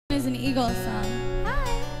Is an Eagles song.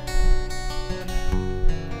 Hi.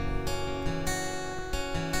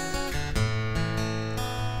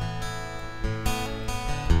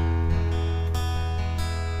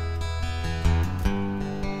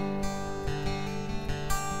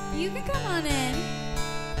 You can come on in.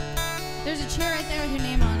 There's a chair right there with your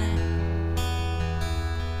name on it.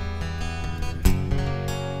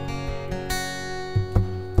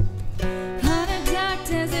 On a dark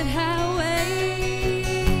desert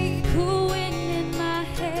highway, cool wind in my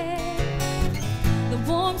hair, the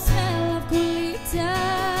warm smell of colitas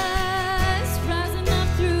rising up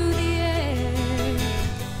through the air.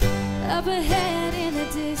 Up ahead in the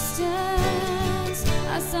distance,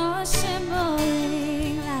 I saw a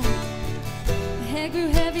shimmering light. The head grew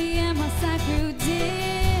heavy and my sight grew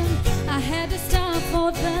dim. I had to stop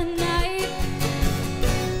for the night.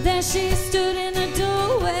 There she stood in the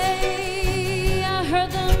doorway. I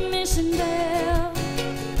heard the mission bell,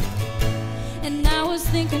 and I was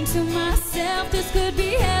thinking to myself, this could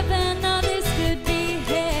be heaven or this could be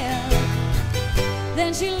hell.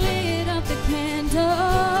 Then she lit up the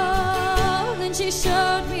candle, then she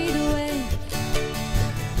showed me the way.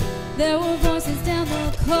 There were voices down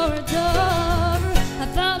the corridor. I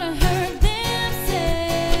thought I heard them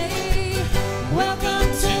say, welcome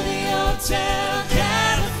to the Hotel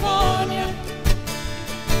California.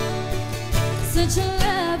 Such a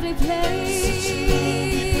lovely place,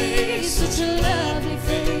 such a lovely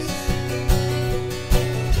face.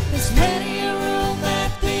 There's plenty of room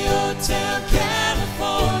at the Hotel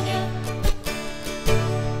California.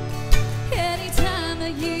 Any time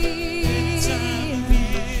of year,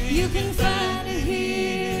 you can find it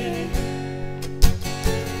here.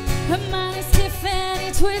 Her mind is stiff and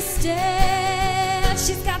it's twisted.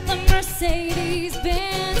 She's got the Mercedes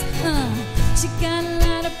Benz. She got a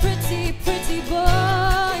lot of pretty, pretty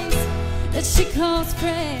boys that she calls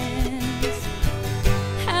friends.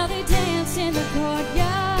 How they dance in the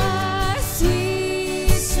courtyard, sweet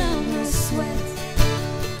summer sweat.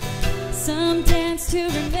 Some dance to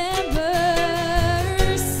remember,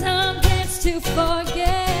 some dance to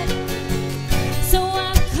forget. So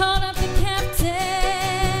I called up the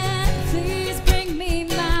captain, please bring me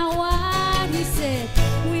my wine. He said,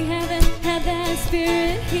 we haven't had that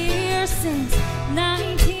spirit here since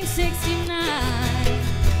 1969.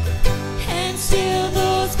 And still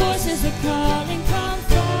those voices are calling from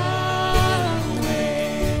far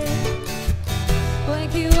away.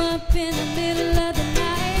 Wake you up in the middle of the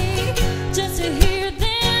night just to hear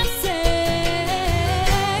them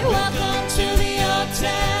say, welcome to the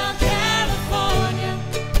Hotel California.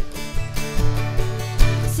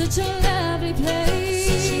 Such a lovely place,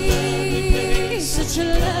 such a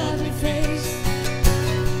lovely face.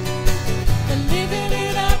 They're living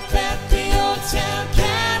it up at the Hotel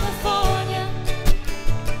California.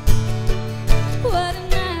 What a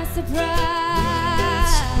nice surprise.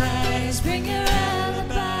 Bring your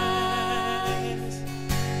alibis.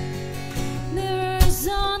 Mirrors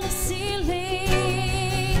on the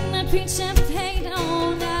ceiling that preach champagne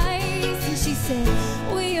on ice. And she said,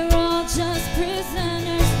 we are all just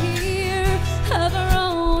prisoners here of our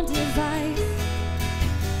own device.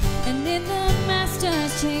 And in the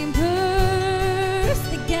master's chambers,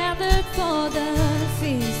 they gathered for the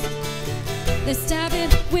feast. They stab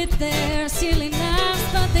it with their sealing knives,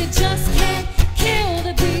 but they just can't kill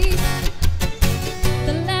the beast.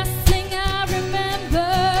 The last thing I remember,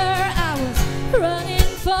 I was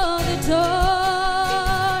running for the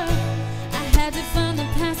door. I had to find the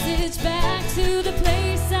passage back to the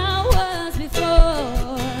place I was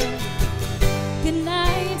before. Good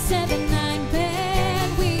night, 7-9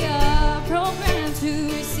 band, we are programmed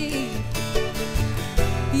to receive.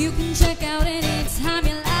 You can check out anytime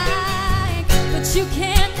you like, but you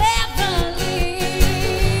can never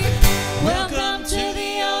leave. Welcome to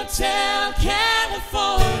the Hotel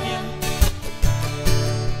California.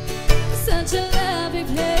 Such a lovely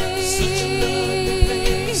place,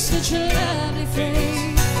 such a lovely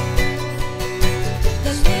place.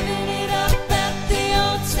 They're living it up at the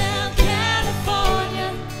Hotel California.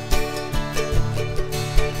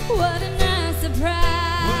 What a nice surprise.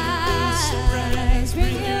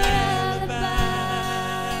 Bring your alibis.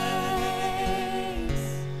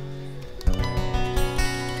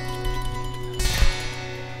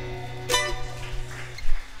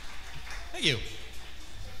 Thank you.